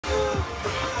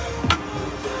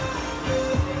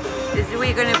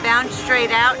we gonna bounce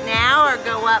straight out now or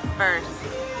go up first?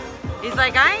 He's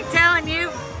like, I ain't telling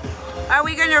you. Are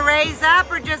we gonna raise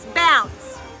up or just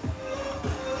bounce?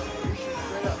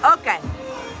 Okay,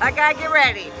 I gotta get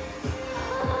ready.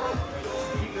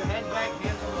 Keep your head back,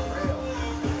 hands on the rail.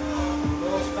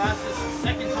 Go as fast as the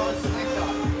second tallest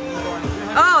SlingShot.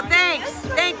 Oh, thanks.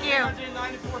 Thank you.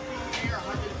 194 feet in the air,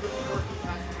 154 feet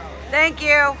past the tower. Thank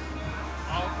you.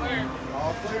 All clear.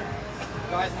 All clear.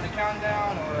 You guys want to count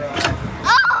down or?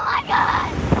 Oh my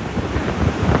God!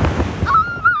 Oh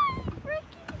my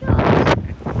freaking God!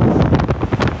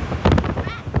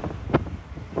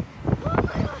 Oh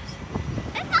my gosh!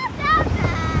 It's not that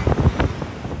bad.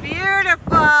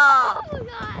 Beautiful. Oh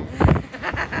my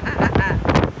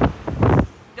God!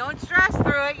 Don't stress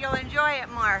through it. You'll enjoy it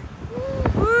more.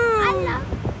 I Woo. love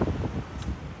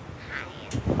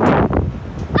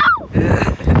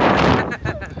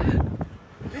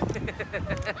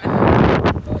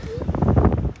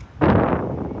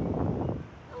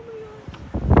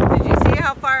Did you see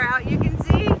how far out you can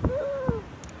see?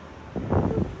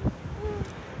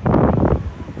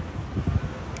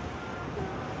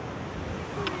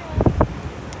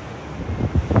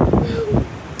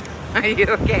 Are you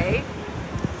okay?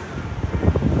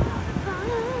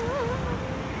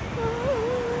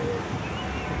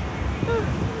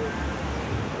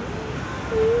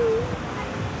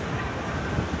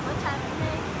 What's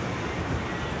happening?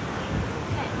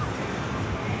 Okay.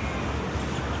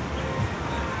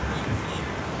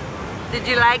 Did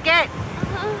you like it?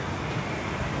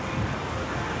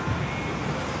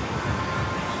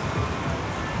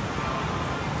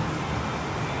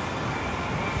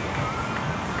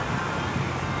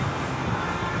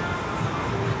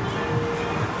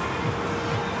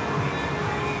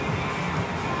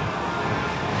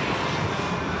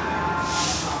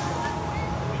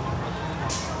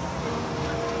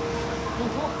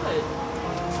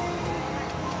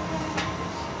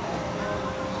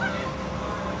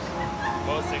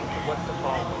 What's the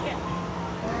call?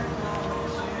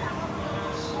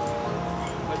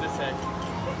 What does it say?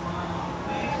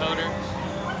 Toner.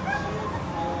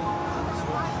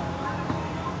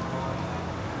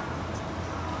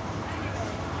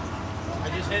 I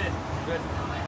just hit it. Good.